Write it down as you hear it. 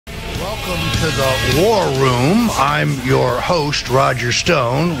Welcome to the War Room. I'm your host, Roger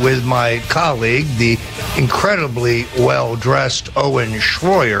Stone, with my colleague, the incredibly well-dressed Owen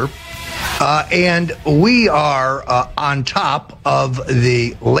Schroyer. And we are on top of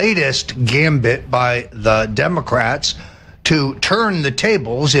the latest gambit by the Democrats to turn the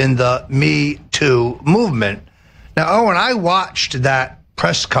tables in the Me Too movement. Now, Owen, I watched that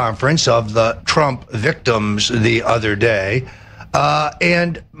press conference of the Trump victims the other day.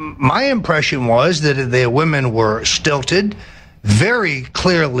 And my impression was that the women were stilted, very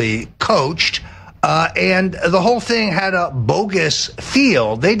clearly coached, and the whole thing had a bogus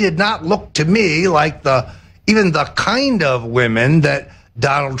feel. They did not look to me like even the kind of women that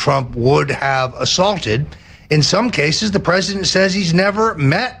Donald Trump would have assaulted. In some cases, the president says he's never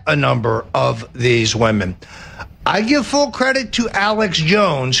met a number of these women. I give full credit to Alex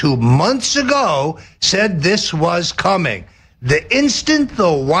Jones, who months ago said this was coming. The instant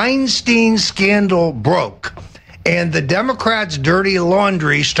the Weinstein scandal broke and the Democrats' dirty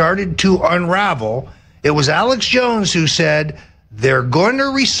laundry started to unravel, it was Alex Jones who said they're going to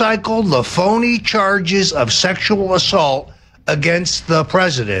recycle the phony charges of sexual assault against the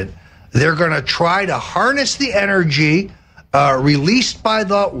president. They're going to try to harness the energy released by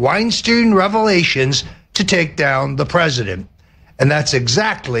the Weinstein revelations to take down the president. And that's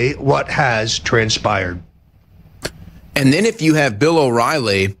exactly what has transpired. And then if you have Bill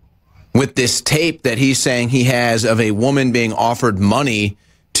O'Reilly with this tape that he's saying he has of a woman being offered money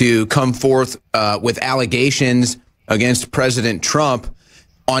to come forth with allegations against President Trump,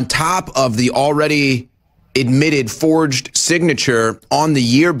 on top of the already admitted forged signature on the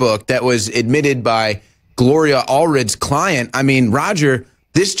yearbook that was admitted by Gloria Allred's client, I mean, Roger,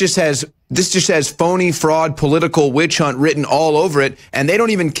 this just has phony, fraud, political witch hunt written all over it, and they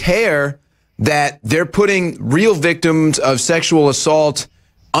don't even care that they're putting real victims of sexual assault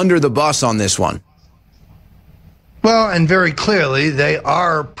under the bus on this one. Well, and very clearly, they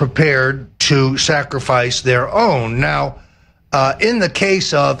are prepared to sacrifice their own. Now, in the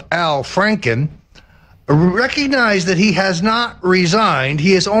case of Al Franken, recognize that he has not resigned.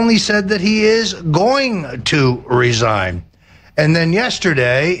 He has only said that he is going to resign. And then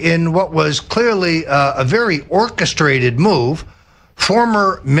yesterday, in what was clearly a very orchestrated move,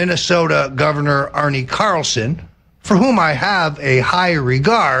 former Minnesota Governor Arne Carlson, for whom I have a high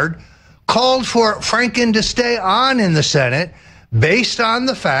regard, called for Franken to stay on in the Senate based on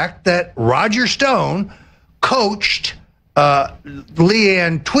the fact that Roger Stone coached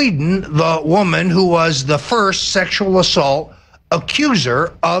Leanne Tweeden, the woman who was the first sexual assault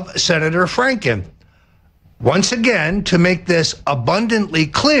accuser of Senator Franken. Once again, to make this abundantly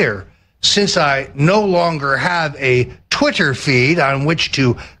clear, since I no longer have a Twitter feed on which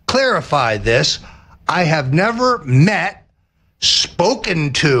to clarify this, I have never met,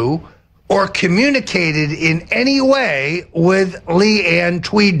 spoken to, or communicated in any way with Leanne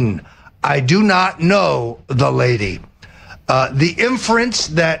Tweeden. I do not know the lady. The inference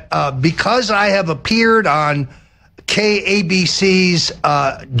that because I have appeared on KABC's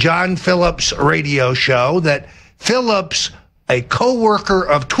John Phillips radio show, that Phillips, a co-worker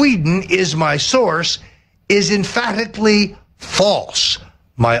of Tweeden, is my source, is emphatically false.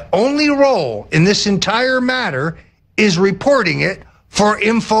 My only role in this entire matter is reporting it for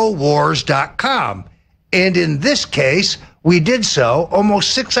Infowars.com. And in this case, we did so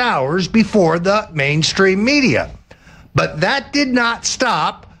almost 6 hours before the mainstream media. But that did not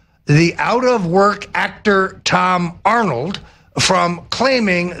stop the out-of-work actor Tom Arnold from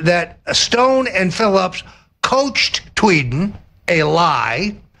claiming that Stone and Phillips coached Tweeden, a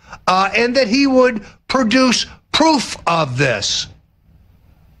lie, and that he would produce proof of this.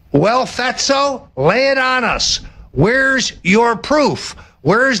 Well, Fatso, lay it on us. Where's your proof?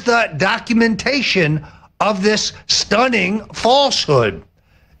 Where's the documentation of this stunning falsehood?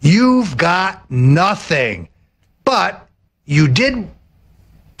 You've got nothing. But you did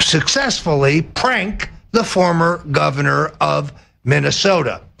successfully prank the former governor of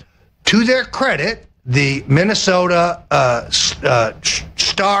Minnesota. To their credit, the Minnesota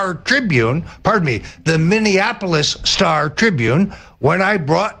Star Tribune, the Minneapolis Star Tribune, when I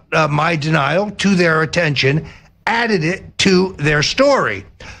brought my denial to their attention, added it to their story.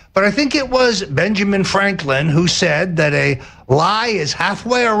 But I think it was Benjamin Franklin who said that a lie is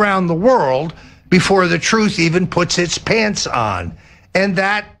halfway around the world before the truth even puts its pants on. And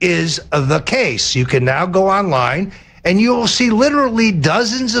that is the case. You can now go online and you will see literally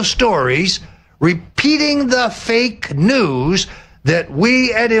dozens of stories repeating the fake news that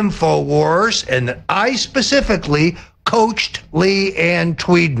we at InfoWars, and that I specifically, coached Leanne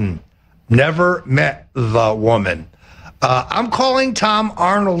Tweeden. Never met the woman. I'm calling Tom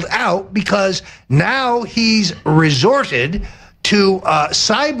Arnold out because now he's resorted to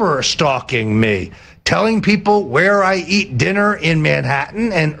cyber stalking me, telling people where I eat dinner in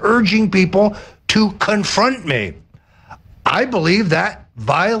Manhattan and urging people to confront me. I believe that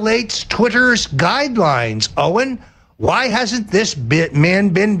violates Twitter's guidelines, Owen. Why hasn't this man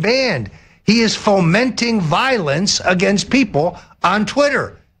been banned? He is fomenting violence against people on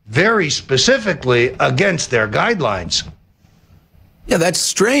Twitter, very specifically against their guidelines. Yeah, that's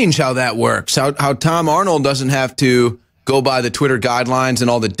strange how that works. How Tom Arnold doesn't have to go by the Twitter guidelines and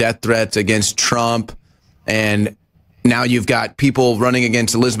all the death threats against Trump. And now you've got people running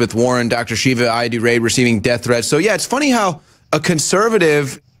against Elizabeth Warren, Dr. Shiva Ayyadurai receiving death threats. So, yeah, it's funny how a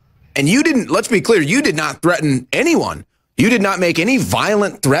conservative, and you didn't, let's be clear, you did not threaten anyone. You did not make any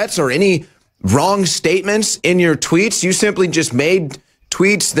violent threats or any wrong statements in your tweets. You simply just made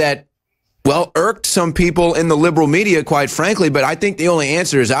tweets that, well, irked some people in the liberal media, quite frankly. But I think the only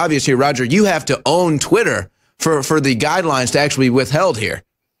answer is obvious here, Roger. You have to own Twitter for the guidelines to actually be withheld here.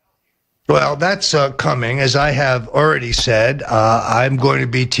 Well, that's coming. As I have already said, I'm going to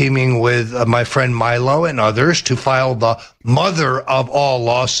be teaming with my friend Milo and others to file the mother of all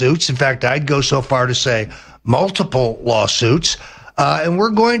lawsuits. In fact, I'd go so far to say multiple lawsuits. And we're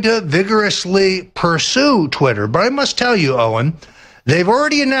going to vigorously pursue Twitter. But I must tell you, Owen, they've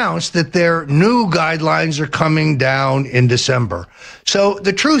already announced that their new guidelines are coming down in December. So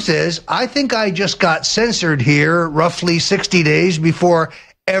the truth is, I think I just got censored here roughly 60 days before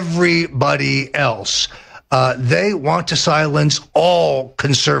everybody else. They want to silence all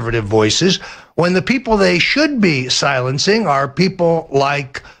conservative voices when the people they should be silencing are people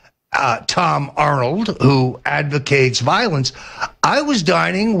like Tom Arnold, who advocates violence. I was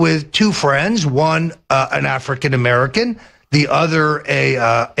dining with two friends, one an African-American, the other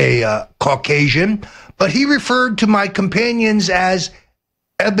a Caucasian, but he referred to my companions as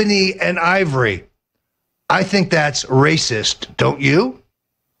ebony and ivory. I think that's racist, don't you?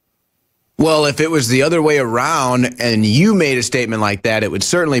 Well, if it was the other way around and you made a statement like that, it would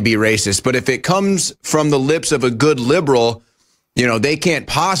certainly be racist. But if it comes from the lips of a good liberal, you know, they can't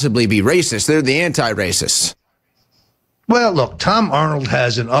possibly be racist. They're the anti-racists. Well, look, Tom Arnold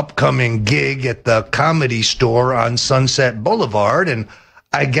has an upcoming gig at the Comedy Store on Sunset Boulevard, and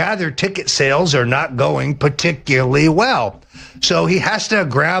I gather ticket sales are not going particularly well. So he has to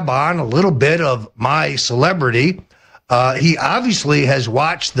grab on a little bit of my celebrity. He obviously has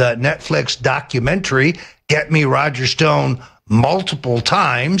watched the Netflix documentary, Get Me Roger Stone, multiple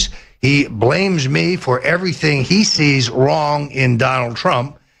times. He blames me for everything he sees wrong in Donald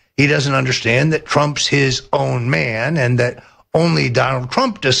Trump. He doesn't understand that Trump's his own man and that only Donald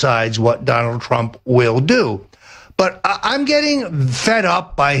Trump decides what Donald Trump will do. But I'm getting fed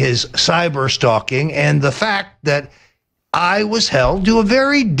up by his cyber stalking and the fact that I was held to a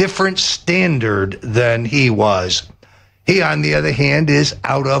very different standard than he was. He, on the other hand, is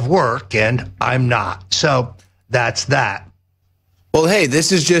out of work, and I'm not. So that's that. Well, hey,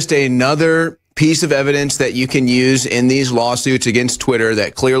 this is just another piece of evidence that you can use in these lawsuits against Twitter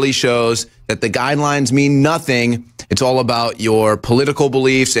that clearly shows that the guidelines mean nothing. It's all about your political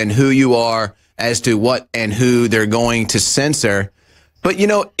beliefs and who you are as to what and who they're going to censor. But, you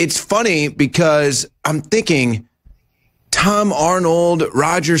know, it's funny because I'm thinking, Tom Arnold,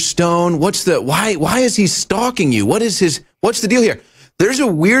 Roger Stone, why is he stalking you? What's the deal here? There's a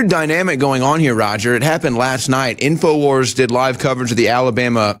weird dynamic going on here, Roger. It happened last night. InfoWars did live coverage of the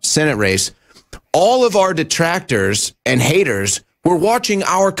Alabama Senate race. All of our detractors and haters were watching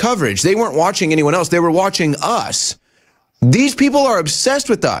our coverage. They weren't watching anyone else. They were watching us. These people are obsessed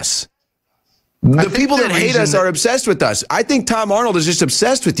with us. The people that hate us are obsessed with us. I think Tom Arnold is just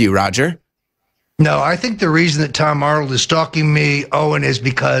obsessed with you, Roger. No, I think the reason that Tom Arnold is stalking me, Owen, is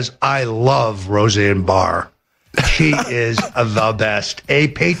because I love Roseanne Barr. She is the best, a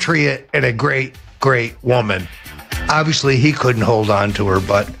patriot and a great, great woman. Obviously, he couldn't hold on to her,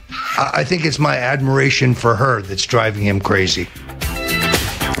 but I think it's my admiration for her that's driving him crazy.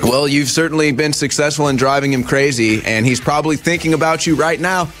 Well, you've certainly been successful in driving him crazy, and he's probably thinking about you right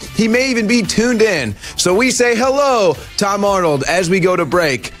now. He may even be tuned in. So we say hello, Tom Arnold, as we go to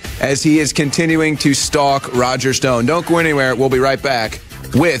break, as he is continuing to stalk Roger Stone. Don't go anywhere. We'll be right back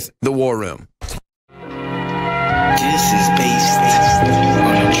with The War Room. This is based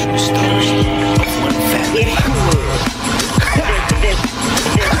on a true story of one family.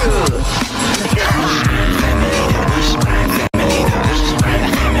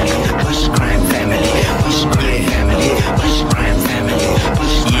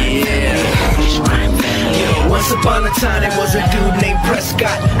 Once upon a time, there was a dude named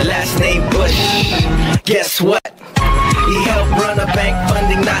Prescott, last name Bush. Guess what?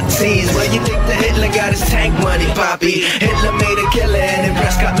 scenes. Where you think the Hitler got his tank money, Poppy? Hitler made a killing and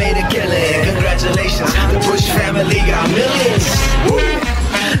Prescott made a killing. Congratulations, the Bush family got millions. Woo!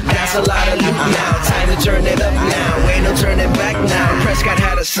 That's a lot of loot now. Time to turn it up now. Ain't no turning back now. Prescott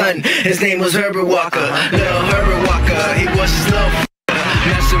had a son. His name was Herbert Walker. Little Herbert Walker. He was his little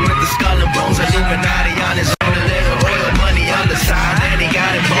messing with the skull and bones. Illuminati on his own. A little oil money on the side. And he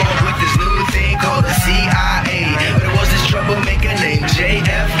got involved with this new thing called the CIA. But it was this troublemaker named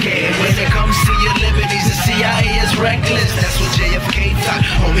JFK. When it comes to your liberties, the CIA is reckless. That's what JFK thought.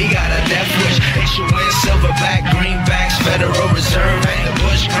 Oh, we got a death wish. Issuing silverback, greenbacks, Federal Reserve, and the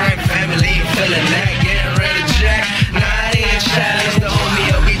Bush crime family feeling that, getting ready to jack. Nah, it ain't a challenge. The homie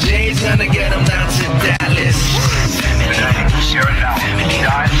OBJ's gonna get him down to Dallas. Here and now,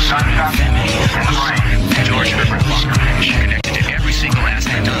 died, gunshot, in the brain. George Herbert Walker, connected to every single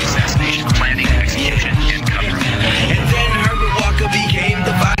aspect of the assassination, planning, execution, and cover-up. And then Herbert Walker became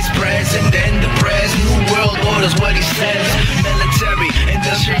the vice president, then the press. New world order's what he says. Military,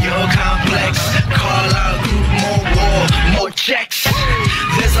 industrial complex. Carlisle group, more war, more checks.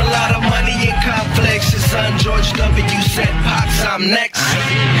 There's a lot of money in conflicts. His son George W. said, Pops, I'm next.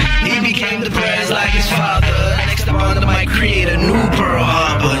 He became the prez like his father. Next up on the mic, create a new Pearl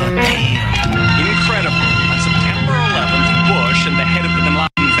Harbor. Damn. Incredible. On September 11th, Bush and the head of the Bin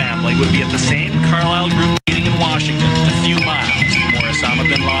Laden family would be at the same Carlisle group meeting in Washington, a few miles from where Osama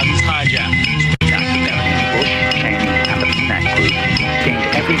bin Laden's hijackers attacked the Pentagon. Bush, Cheney, and the PNAC group gained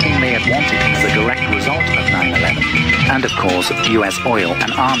everything they had wanted as a direct result of 9/11, and of course, U.S. oil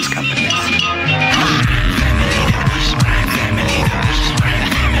and arms companies.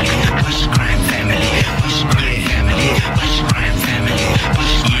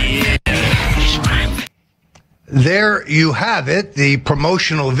 There you have it, the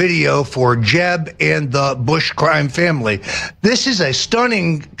promotional video for Jeb and the Bush crime family. This is a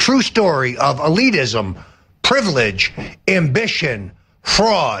stunning true story of elitism, privilege, ambition,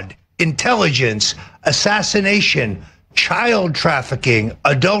 fraud, intelligence, assassination, child trafficking,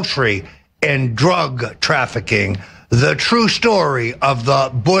 adultery, and drug trafficking. The true story of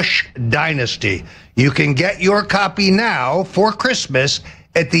the Bush dynasty. You can get your copy now for Christmas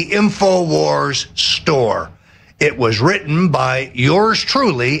at the InfoWars store. It was written by yours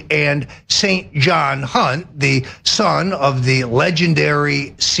truly and St. John Hunt, the son of the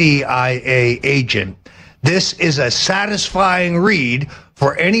legendary CIA agent. This is a satisfying read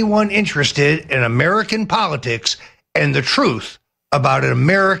for anyone interested in American politics and the truth about an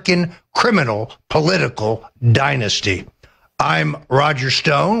American criminal political dynasty. I'm Roger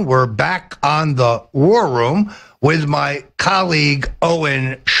Stone. We're back on the War Room with my colleague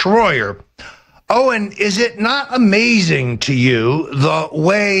Owen Schroyer. Owen, is it not amazing to you the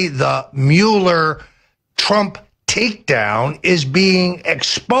way the Mueller-Trump takedown is being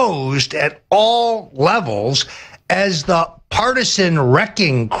exposed at all levels as the partisan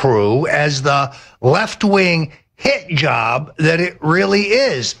wrecking crew, as the left-wing hit job that it really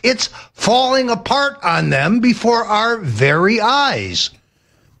is? It's falling apart on them before our very eyes.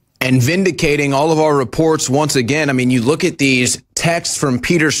 And vindicating all of our reports once again. I mean, you look at these texts from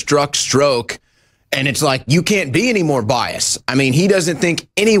Peter Strzok, and it's like, you can't be any more biased. I mean, he doesn't think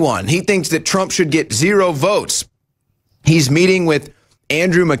anyone. He thinks that Trump should get 0 votes. He's meeting with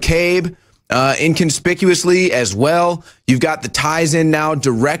Andrew McCabe inconspicuously as well. You've got the ties in now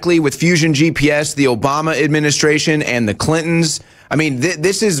directly with Fusion GPS, the Obama administration, and the Clintons. I mean,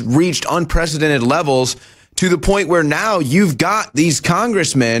 this has reached unprecedented levels to the point where now you've got these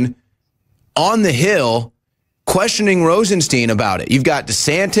congressmen on the Hill questioning Rosenstein about it. You've got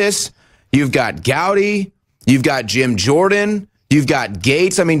DeSantis. You've got Gowdy, you've got Jim Jordan, you've got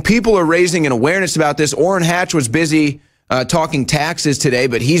Gates. I mean, people are raising an awareness about this. Orrin Hatch was busy talking taxes today,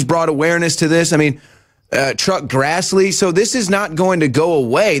 but he's brought awareness to this. I mean, Chuck Grassley. So this is not going to go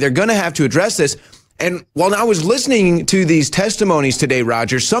away. They're going to have to address this. And while I was listening to these testimonies today,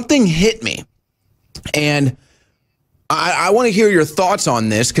 Roger, something hit me. And I want to hear your thoughts on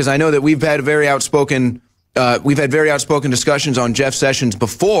this, because I know that we've had very outspoken discussions on Jeff Sessions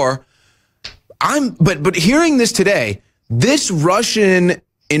before. But hearing this today, this Russian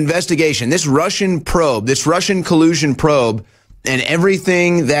investigation, this Russian probe, this Russian collusion probe, and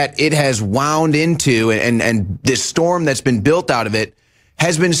everything that it has wound into, and this storm that's been built out of it,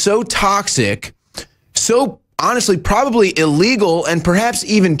 has been so toxic, so honestly probably illegal, and perhaps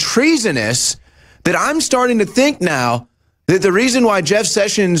even treasonous, that I'm starting to think now that the reason why Jeff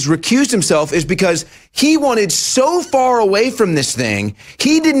Sessions recused himself is because he wanted so far away from this thing,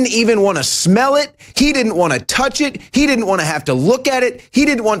 he didn't even want to smell it, he didn't want to touch it, he didn't want to have to look at it, he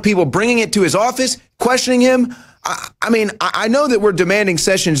didn't want people bringing it to his office, questioning him. I mean, I know that we're demanding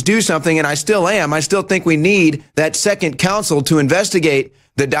Sessions do something, and I still am. I still think we need that second counsel to investigate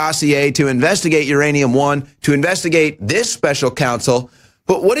the dossier, to investigate Uranium One, to investigate this special counsel.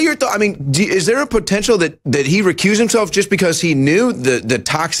 But what are your thoughts? I mean, is there a potential that he recused himself just because he knew the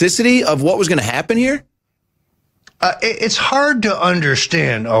toxicity of what was going to happen here? It's hard to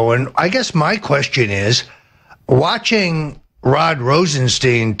understand, Owen. I guess my question is, watching Rod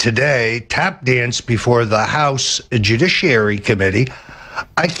Rosenstein today tap dance before the House Judiciary Committee,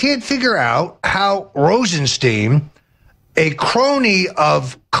 I can't figure out how Rosenstein, a crony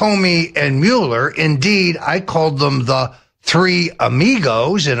of Comey and Mueller, indeed, I called them the three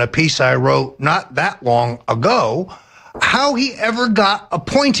amigos in a piece I wrote not that long ago, how he ever got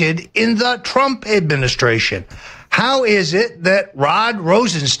appointed in the Trump administration. How is it that Rod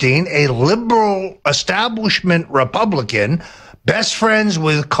Rosenstein, a liberal establishment Republican, best friends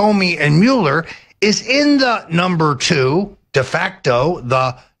with Comey and Mueller, is in the number 2, de facto,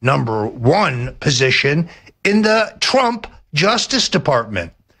 the number 1 position in the Trump Justice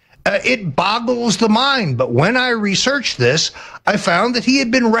Department? It boggles the mind. But when I researched this, I found that he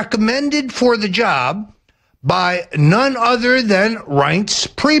had been recommended for the job by none other than Reince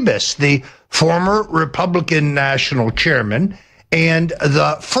Priebus, the former Republican national chairman and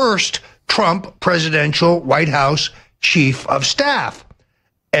the first Trump presidential White House chief of staff.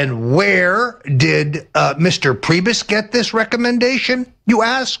 And where did Mr. Priebus get this recommendation, you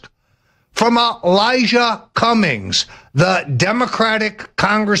ask? From Elijah Cummings, the Democratic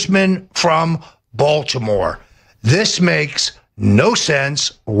congressman from Baltimore. This makes no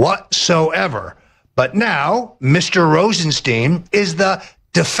sense whatsoever. But now, Mr. Rosenstein is the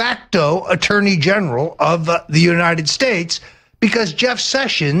de facto Attorney General of the United States because Jeff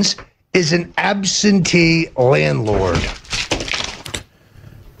Sessions is an absentee landlord.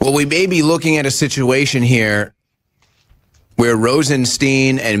 Well, we may be looking at a situation here where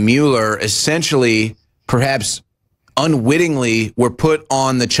Rosenstein and Mueller essentially, perhaps unwittingly, were put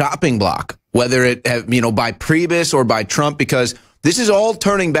on the chopping block, whether it, by Priebus or by Trump, because this is all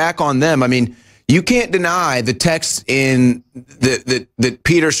turning back on them. I mean, you can't deny the text in that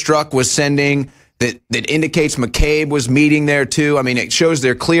Peter Strzok was sending that indicates McCabe was meeting there too. I mean, it shows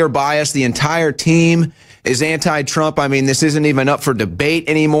their clear bias. The entire team is anti-Trump. I mean, this isn't even up for debate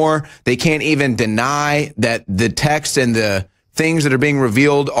anymore. They can't even deny that the text and the things that are being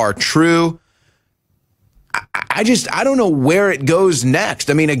revealed are true. I don't know where it goes next.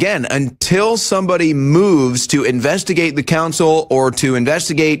 I mean, again, until somebody moves to investigate the council or to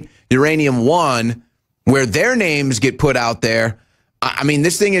investigate Uranium One, where their names get put out there, I mean,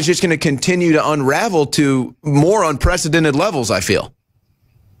 this thing is just going to continue to unravel to more unprecedented levels, I feel.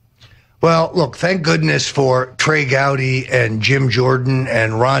 Well, look, thank goodness for Trey Gowdy and Jim Jordan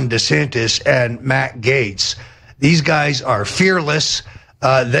and Ron DeSantis and Matt Gaetz. These guys are fearless.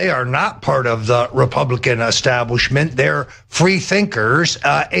 They are not part of the Republican establishment. They're free thinkers,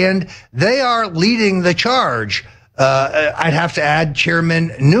 and they are leading the charge. I'd have to add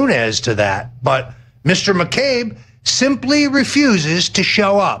Chairman Nunes to that. But Mr. McCabe simply refuses to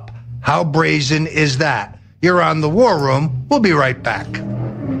show up. How brazen is that? You're on The War Room. We'll be right back.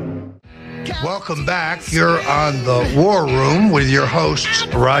 Welcome back. You're on The War Room with your hosts,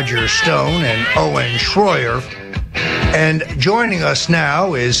 Roger Stone and Owen Schroyer. And joining us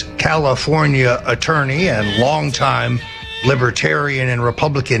now is California attorney and longtime libertarian and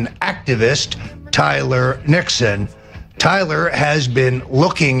Republican activist, Tyler Nixon. Tyler has been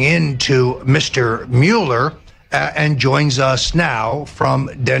looking into Mr. Mueller and joins us now from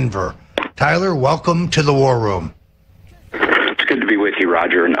Denver. Tyler, welcome to The War Room. It's good to be with you,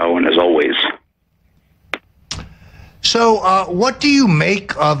 Roger and Owen, as always. So what do you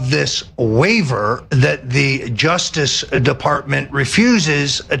make of this waiver that the Justice Department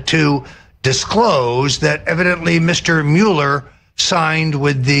refuses to disclose that evidently Mr. Mueller signed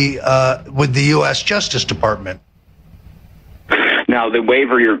with the U.S. Justice Department? Now, the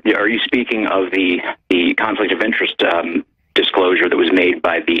waiver, are you speaking of the conflict of interest disclosure that was made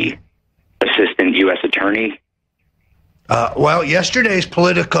by the assistant U.S. attorney? Well, yesterday's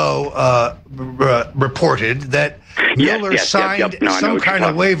Politico reported that Mueller signed some kind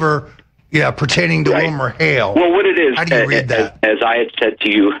of waiver, pertaining to Wilmer Hale. Well, what it is, how do you read that? As I had said to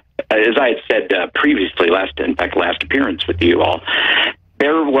you, as I had said previously, last appearance with you all,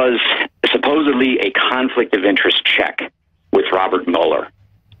 there was supposedly a conflict of interest check with Robert Mueller.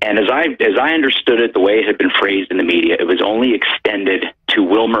 And as I understood it, the way it had been phrased in the media, it was only extended to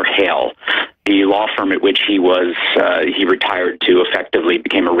Wilmer Hale, the law firm at which he retired to, effectively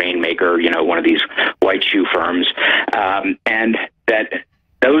became a rainmaker, one of these white shoe firms, and that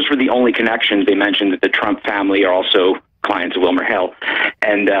those were the only connections. They mentioned that the Trump family are also clients of Wilmer Hale,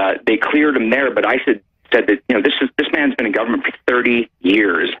 and they cleared him there. But I said that this man's been in government for 30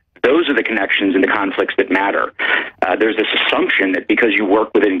 years. Those are the connections and the conflicts that matter. There's this assumption that because you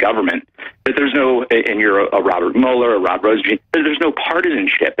work within government, that there's no, and you're a Robert Mueller, a Rod Rosenstein, there's no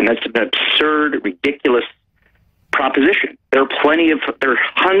partisanship, and that's an absurd, ridiculous proposition. There are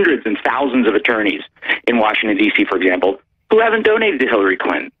hundreds and thousands of attorneys in Washington, D.C., for example, who haven't donated to Hillary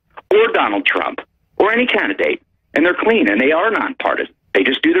Clinton or Donald Trump or any candidate, and they're clean, and they are nonpartisan. They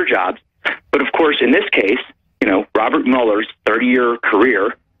just do their jobs. But of course, in this case, Robert Mueller's 30-year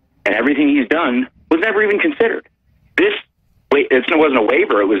career and everything he's done was never even considered. It wasn't a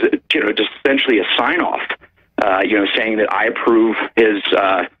waiver. It was just essentially a sign-off, saying that I approve his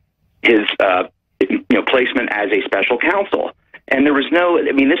placement as a special counsel. And there was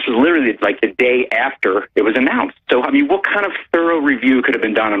this is literally like the day after it was announced. So, what kind of thorough review could have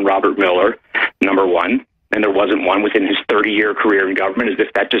been done on Robert Mueller, number one? And there wasn't one within his 30-year career in government, as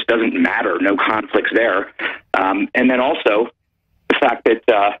if that just doesn't matter, no conflicts there. And then also the fact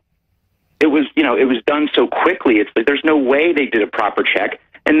that it was done so quickly. It's like there's no way they did a proper check.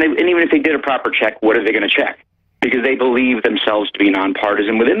 And even if they did a proper check, what are they going to check? Because they believe themselves to be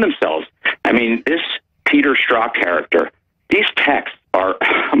nonpartisan within themselves. This Peter Strzok character, these texts are,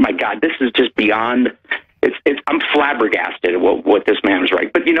 oh my God, this is just beyond, I'm flabbergasted at what this man was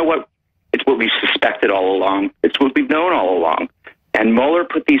writing. But you know what? It's what we suspected all along. It's what we've known all along. And Mueller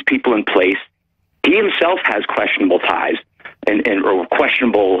put these people in place. He himself has questionable ties, or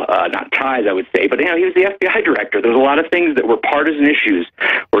questionable, not ties, I would say, but he was the FBI director. There's a lot of things that were partisan issues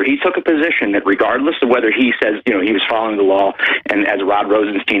where he took a position that regardless of whether he says, he was following the law, and as Rod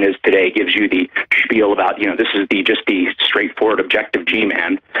Rosenstein is today, gives you the spiel about, this is just the straightforward objective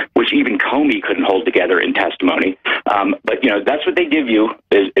G-man, which even Comey couldn't hold together in testimony. But, that's what they give you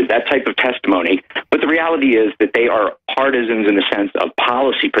is that type of testimony. But the reality is that they are partisans in the sense of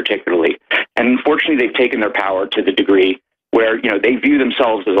policy particularly. And unfortunately, they've taken their power to the degree where, they view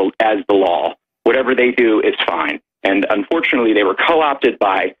themselves as the law. Whatever they do, it's fine. And unfortunately, they were co-opted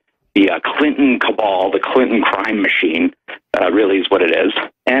by the Clinton cabal, the Clinton crime machine, really is what it is.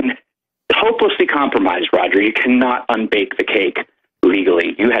 And hopelessly compromised, Roger. You cannot unbake the cake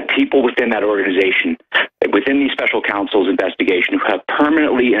legally. You had people within that organization, within the special counsel's investigation, who have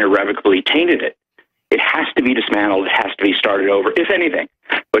permanently and irrevocably tainted it. It has to be dismantled. It has to be started over, if anything.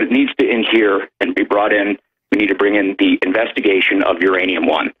 But it needs to inhere and be brought in. We need to bring in the investigation of Uranium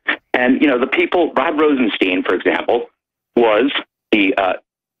One. And, the people, Rod Rosenstein, for example, was a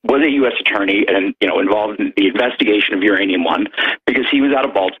U.S. attorney and, involved in the investigation of Uranium One because he was out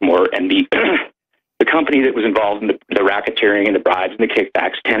of Baltimore, and the company that was involved in the racketeering and the bribes and the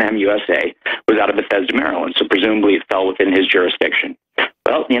kickbacks, 10M USA, was out of Bethesda, Maryland. So presumably it fell within his jurisdiction.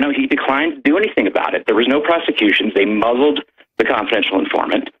 Well, he declined to do anything about it. There was no prosecutions. They muzzled the confidential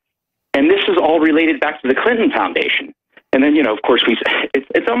informant. And this is all related back to the Clinton Foundation. And then, of course,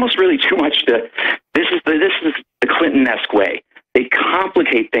 it's almost really too much this is the Clinton-esque way. They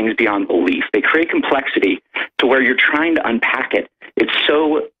complicate things beyond belief. They create complexity to where you're trying to unpack it. It's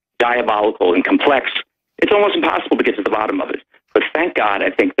so diabolical and complex, it's almost impossible to get to the bottom of it. But thank God, I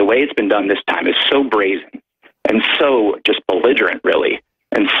think the way it's been done this time is so brazen and so just belligerent, really,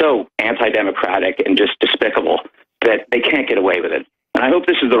 and so anti-democratic and just despicable that they can't get away with it. And I hope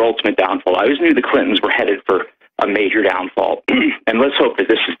this is their ultimate downfall. I always knew the Clintons were headed for a major downfall. And let's hope that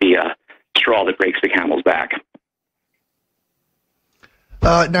this is the straw that breaks the camel's back.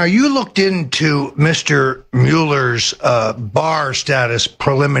 Now, you looked into Mr. Mueller's bar status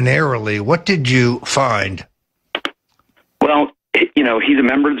preliminarily. What did you find? Well, he's a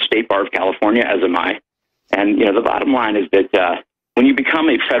member of the State Bar of California, as am I. And, the bottom line is that when you become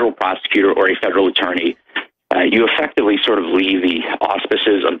a federal prosecutor or a federal attorney, you effectively sort of leave the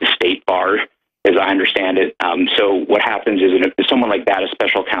auspices of the State Bar, as I understand it. So what happens is if someone like that, a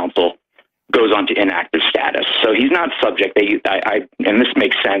special counsel, goes on to inactive status. So he's not subject. And this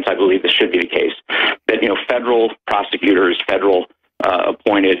makes sense. I believe this should be the case. That federal prosecutors, federal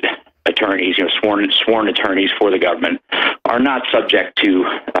appointed attorneys, sworn attorneys for the government, are not subject to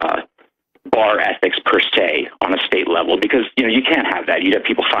bar ethics per se on a state level, because you can't have that. You'd have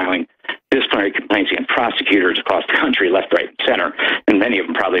people filing disciplinary complaints against prosecutors across the country, left, right, and center, and many of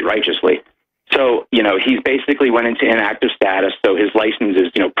them probably righteously. So, he's basically went into inactive status, so his license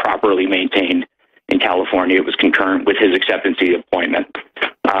is, properly maintained in California. It was concurrent with his acceptance of the appointment.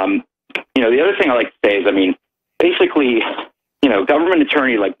 The other thing I like to say is, basically, government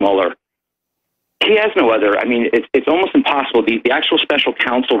attorney like Mueller, he has no other, it's almost impossible. The actual special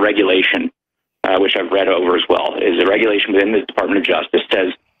counsel regulation which I've read over as well, is a regulation within the Department of Justice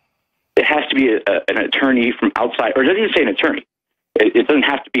says it has to be an attorney from outside, or it doesn't even say an attorney. It doesn't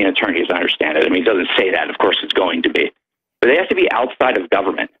have to be an attorney, as I understand it. I mean, it doesn't say that. Of course, it's going to be. But they have to be outside of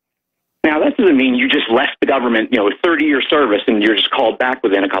government. Now, that doesn't mean you just left the government, 30-year service, and you're just called back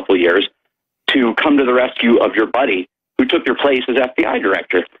within a couple of years to come to the rescue of your buddy who took your place as FBI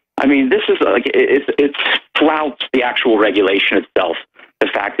director. I mean, this is like, it flouts the actual regulation itself, the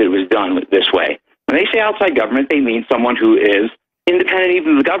fact that it was done this way. When they say outside government, they mean someone who is independent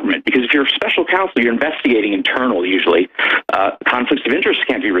even of the government, because if you're a special counsel, you're investigating internal, usually. Conflicts of interest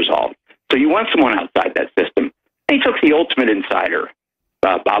can't be resolved. So you want someone outside that system. They took the ultimate insider,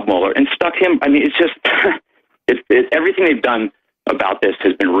 Bob Mueller, and stuck him. I mean, it's just, everything they've done about this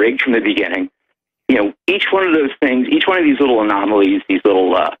has been rigged from the beginning. Each one of those things, each one of these little anomalies, these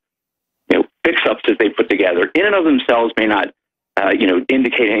little, fix-ups that they put together, in and of themselves may not,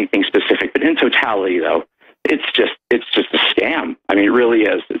 indicate anything specific, but in totality, though, it's just a scam. I mean, it really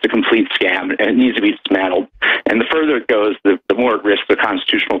is. It's a complete scam, and it needs to be dismantled. And the further it goes, the more it risks a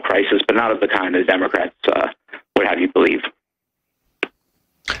constitutional crisis, but not of the kind the Democrats would have you believe.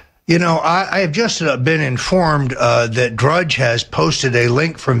 I have just been informed that Drudge has posted a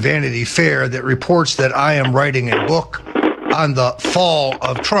link from Vanity Fair that reports that I am writing a book on the fall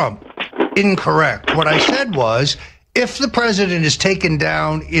of Trump. Incorrect. What I said was, if the president is taken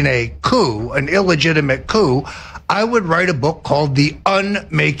down in a coup, an illegitimate coup, I would write a book called The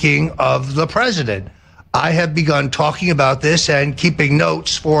Unmaking of the President. I have begun talking about this and keeping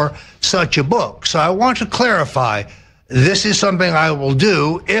notes for such a book. So I want to clarify, this is something I will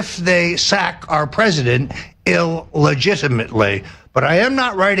do if they sack our president illegitimately. But I am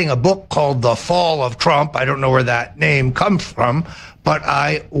not writing a book called The Fall of Trump. I don't know where that name comes from, but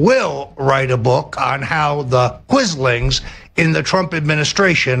I will write a book on how the Quislings in the Trump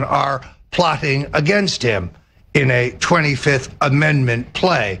administration are plotting against him in a 25th Amendment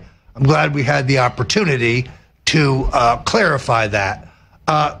play. I'm glad we had the opportunity to clarify that.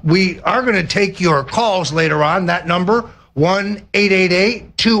 We are going to take your calls later on. That number,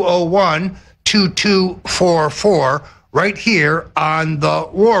 1-888-201-2244, right here on the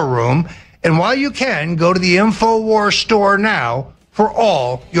War Room. And while you can, go to the InfoWars store now for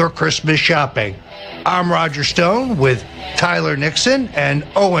all your Christmas shopping. I'm Roger Stone with Tyler Nixon and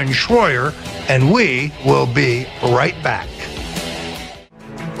Owen Schroyer, and we will be right back.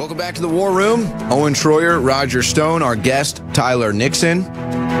 Welcome back to the War Room. Owen Schroyer, Roger Stone, our guest, Tyler Nixon.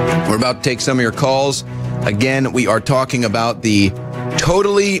 We're about to take some of your calls. Again, we are talking about the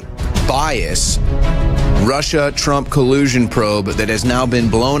totally biased Russia-Trump collusion probe that has now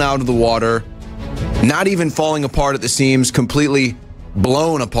been blown out of the water, not even falling apart at the seams, completely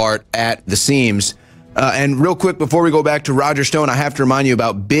blown apart at the seams. And real quick, before we go back to Roger Stone, I have to remind you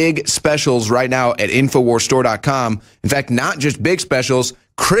about big specials right now at InfoWarsStore.com. In fact, not just big specials,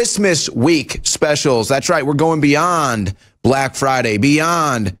 Christmas week specials. That's right, we're going beyond Black Friday,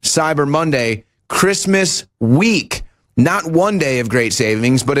 beyond Cyber Monday, Christmas week. Not one day of great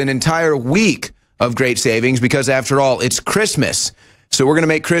savings, but an entire week of great savings, because after all, it's Christmas. So we're going to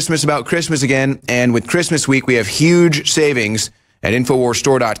make Christmas about Christmas again. And with Christmas week, we have huge savings at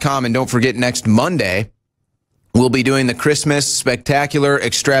InfoWarsStore.com. And don't forget, next Monday, we'll be doing the Christmas Spectacular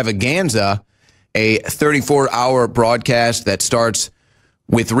Extravaganza, a 34-hour broadcast that starts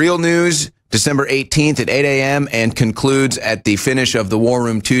with real news December 18th at 8 a.m. and concludes at the finish of the War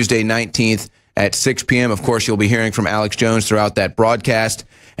Room Tuesday 19th at 6 p.m. Of course, you'll be hearing from Alex Jones throughout that broadcast.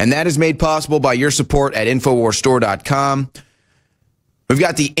 And that is made possible by your support at InfoWarsStore.com. We've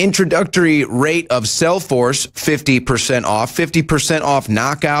got the introductory rate of Cellforce 50% off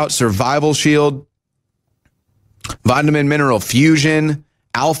Knockout, Survival Shield, Vitamin Mineral Fusion,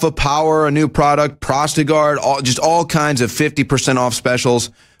 Alpha Power, a new product, Prostagard, all kinds of 50% off specials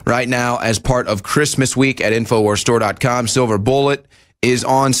right now as part of Christmas week at InfoWarsStore.com. Silver Bullet is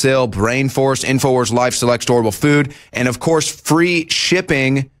on sale, Brain Force, InfoWars Life Select Storable Food, and of course, free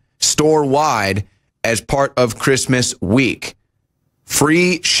shipping store-wide as part of Christmas week.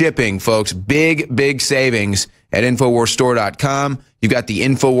 Free shipping, folks. Big, big savings at InfoWarsStore.com. You've got the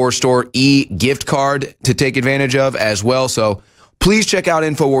InfoWars Store e-gift card to take advantage of as well. So please check out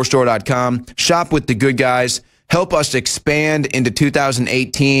InfoWarsStore.com. Shop with the good guys. Help us expand into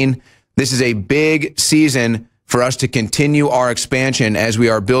 2018. This is a big season for us to continue our expansion as we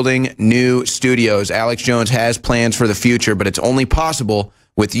are building new studios. Alex Jones has plans for the future, but it's only possible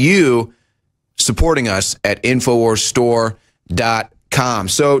with you supporting us at InfoWarsStore.com.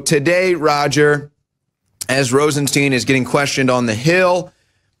 So today, Roger, as Rosenstein is getting questioned on the Hill,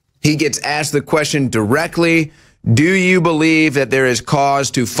 he gets asked the question directly. Do you believe that there is cause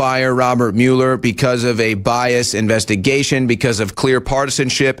to fire Robert Mueller because of a bias investigation, because of clear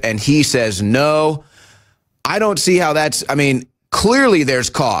partisanship? And he says no. I don't see how that's, I mean, clearly there's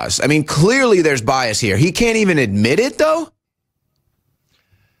cause. I mean, clearly there's bias here. He can't even admit it, though?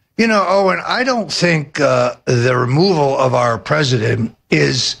 You know, Owen, I don't think the removal of our president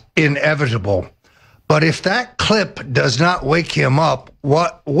is inevitable. But if that clip does not wake him up,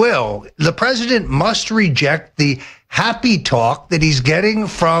 what will? The president must reject the happy talk that he's getting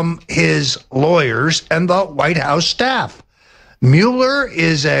from his lawyers and the White House staff. Mueller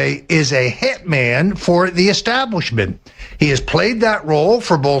is a hitman for the establishment. He has played that role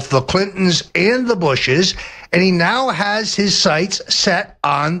for both the Clintons and the Bushes, and he now has his sights set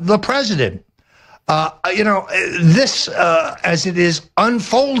on the president. You know, this, as it is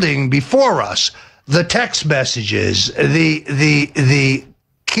unfolding before us, the text messages, the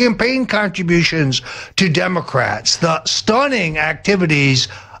campaign contributions to Democrats, the stunning activities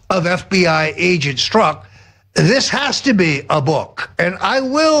of FBI agent Strzok, this has to be a book. And I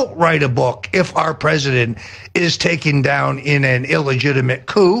will write a book if our president is taken down in an illegitimate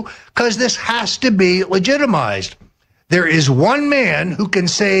coup, because this has to be legitimized. There is one man who can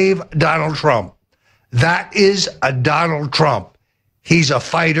save Donald Trump. That is a Donald Trump. He's a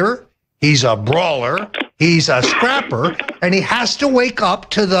fighter. He's a brawler. He's a scrapper. And he has to wake up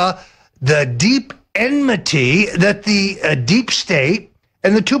to the deep enmity that the deep state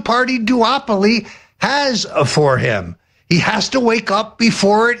and the two-party duopoly has for him. He has to wake up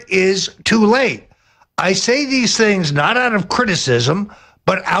before it is too late. I say these things not out of criticism,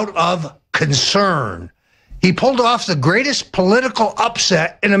 but out of concern. He pulled off the greatest political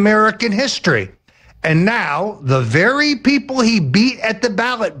upset in American history. And now the very people he beat at the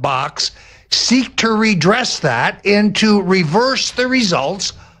ballot box seek to redress that and to reverse the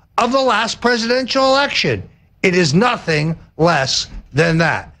results of the last presidential election. It is nothing less than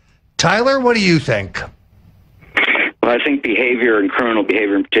that. Tyler, what do you think? Well, I think behavior, and criminal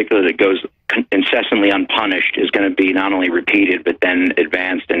behavior in particular, that goes incessantly unpunished is going to be not only repeated, but then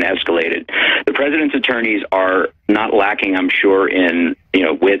advanced and escalated. The president's attorneys are not lacking, I'm sure, in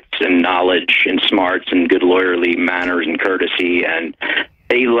wits and knowledge and smarts and good lawyerly manners and courtesy, and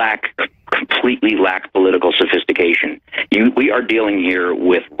they completely lack political sophistication. We are dealing here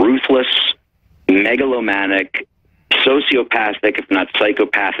with ruthless, megalomaniac, sociopathic, if not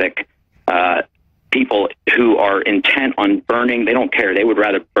psychopathic, people who are intent on burning. They don't care. They would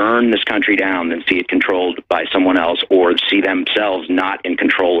rather burn this country down than see it controlled by someone else, or see themselves not in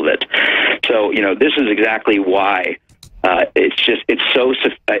control of it. So, this is exactly why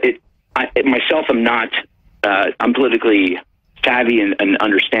myself, I'm politically savvy and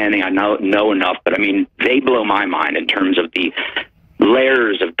understanding. I know enough, but I mean, they blow my mind in terms of the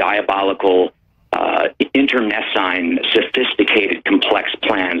layers of diabolical, internecine, sophisticated, complex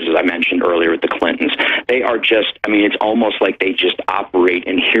plans, as I mentioned earlier with the Clintons. They are just, I mean, it's almost like they just operate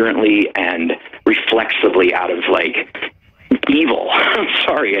inherently and reflexively out of evil. I'm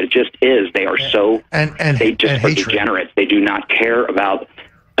sorry, it just is. They are so, they just are degenerates. They do not care about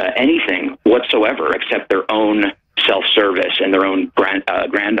anything whatsoever except their own self-service and their own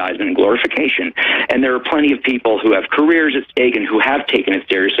aggrandizement and glorification. And there are plenty of people who have careers at stake and who have taken it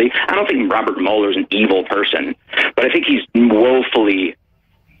seriously. I don't think Robert Mueller is an evil person, but I think he's woefully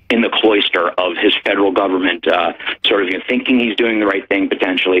in the cloister of his federal government, thinking he's doing the right thing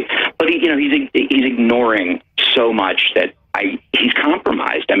potentially. But he's ignoring so much that he's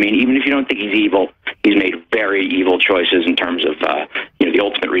compromised. I mean, even if you don't think he's evil, he's made very evil choices in terms of the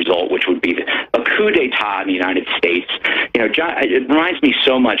ultimate result, which would be a coup d'etat in the United States. John, it reminds me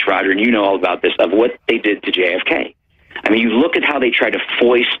so much, Roger, and you know all about this, of what they did to JFK. I mean, you look at how they tried to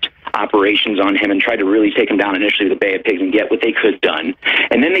foist operations on him and tried to really take him down initially with the Bay of Pigs and get what they could done.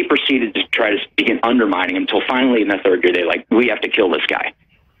 And then they proceeded to try to begin undermining him until finally in the third year, they're like, we have to kill this guy.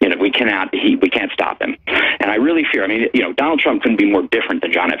 We can't stop him. And I really fear, Donald Trump couldn't be more different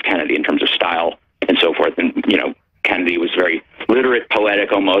than John F. Kennedy in terms of style and so forth. And, Kennedy was very literate,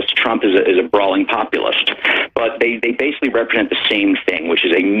 poetic almost. Trump is a brawling populist. But they basically represent the same thing, which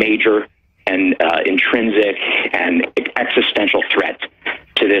is a major and intrinsic and existential threat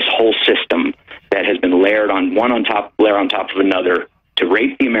to this whole system that has been layered on top of another to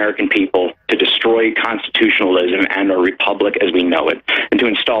rape the American people, to destroy constitutionalism and our republic as we know it, and to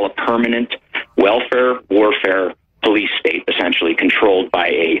install a permanent welfare, warfare, police state, essentially controlled by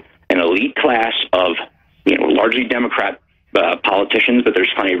an elite class of largely Democrat politicians, but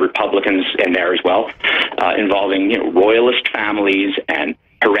there's plenty of Republicans in there as well, involving royalist families and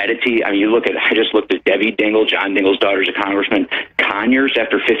heredity. I mean, I just looked at Debbie Dingell, John Dingell's daughter's a congressman. Conyers,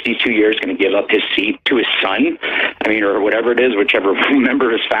 after 52 years, going to give up his seat to his son. I mean, or whatever it is, whichever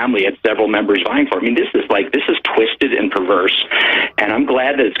member of his family had several members vying for. I mean, this is twisted and perverse. And I'm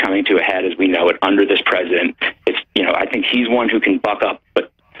glad that it's coming to a head as we know it under this president. It's, I think he's one who can buck up,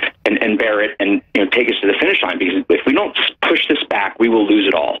 and bear it and, take us to the finish line, because if we don't push this back, we will lose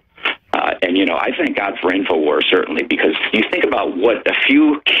it all. I thank God for InfoWars, certainly, because you think about what a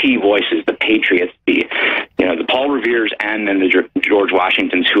few key voices, the Patriots, the Paul Revere's, and then the George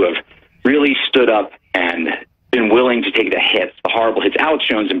Washingtons, who have really stood up and been willing to take the hits, the horrible hits. Alex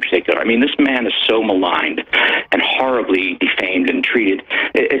Jones in particular. I mean, this man is so maligned and horribly defamed and treated.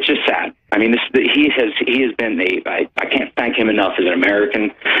 It's just sad. I mean, he has been I can't thank him enough as an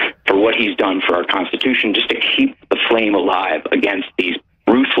American for what he's done for our Constitution, just to keep the flame alive against these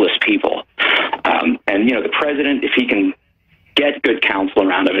ruthless people. The president, if he can get good counsel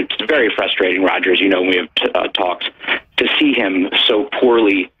around him, it's very frustrating, Roger, as you know, when we have talks, to see him so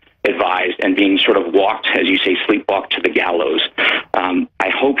poorly advised and being sort of walked, as you say, sleepwalked to the gallows. I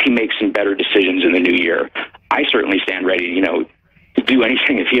hope he makes some better decisions in the new year. I certainly stand ready, to do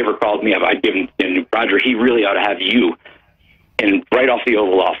anything. If he ever called me up, I'd give him, and Roger, he really ought to have you right off the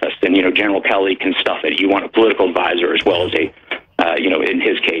Oval Office. And, General Kelly can stuff it. You want a political advisor as well as in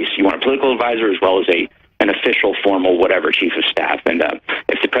his case, you want a political advisor as well as an official, formal, whatever, chief of staff. And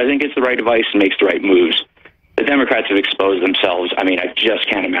if the president gets the right advice and makes the right moves, the Democrats have exposed themselves. I mean, I just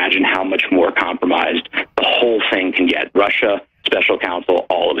can't imagine how much more compromised the whole thing can get. Russia, special counsel,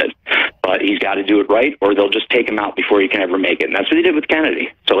 all of it. But he's got to do it right, or they'll just take him out before he can ever make it. And that's what they did with Kennedy.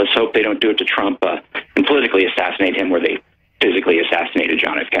 So let's hope they don't do it to Trump and politically assassinate him where they physically assassinated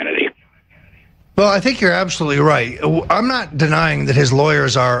John F. Kennedy. Well, I think you're absolutely right. I'm not denying that his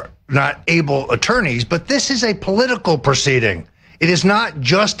lawyers are not able attorneys, but this is a political proceeding. It is not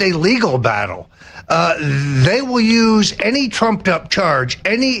just a legal battle. They will use any trumped-up charge,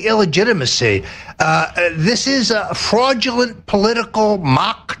 any illegitimacy. This is a fraudulent political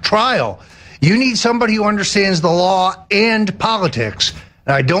mock trial. You need somebody who understands the law and politics.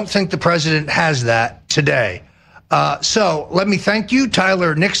 And I don't think the president has that today. So let me thank you,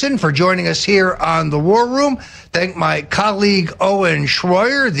 Tyler Nixon, for joining us here on The War Room. Thank my colleague, Owen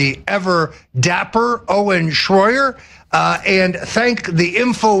Schroyer, the ever dapper Owen Schroyer. And thank the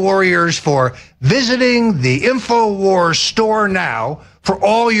Info Warriors for visiting the InfoWars store now for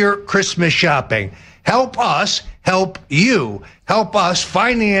all your Christmas shopping. Help us help you. Help us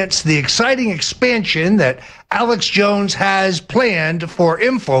finance the exciting expansion that Alex Jones has planned for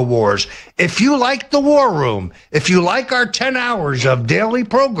InfoWars. If you like the War Room, if you like our 10 hours of daily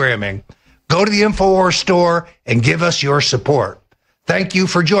programming, go to the InfoWars store and give us your support. Thank you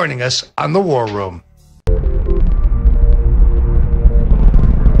for joining us on the War Room.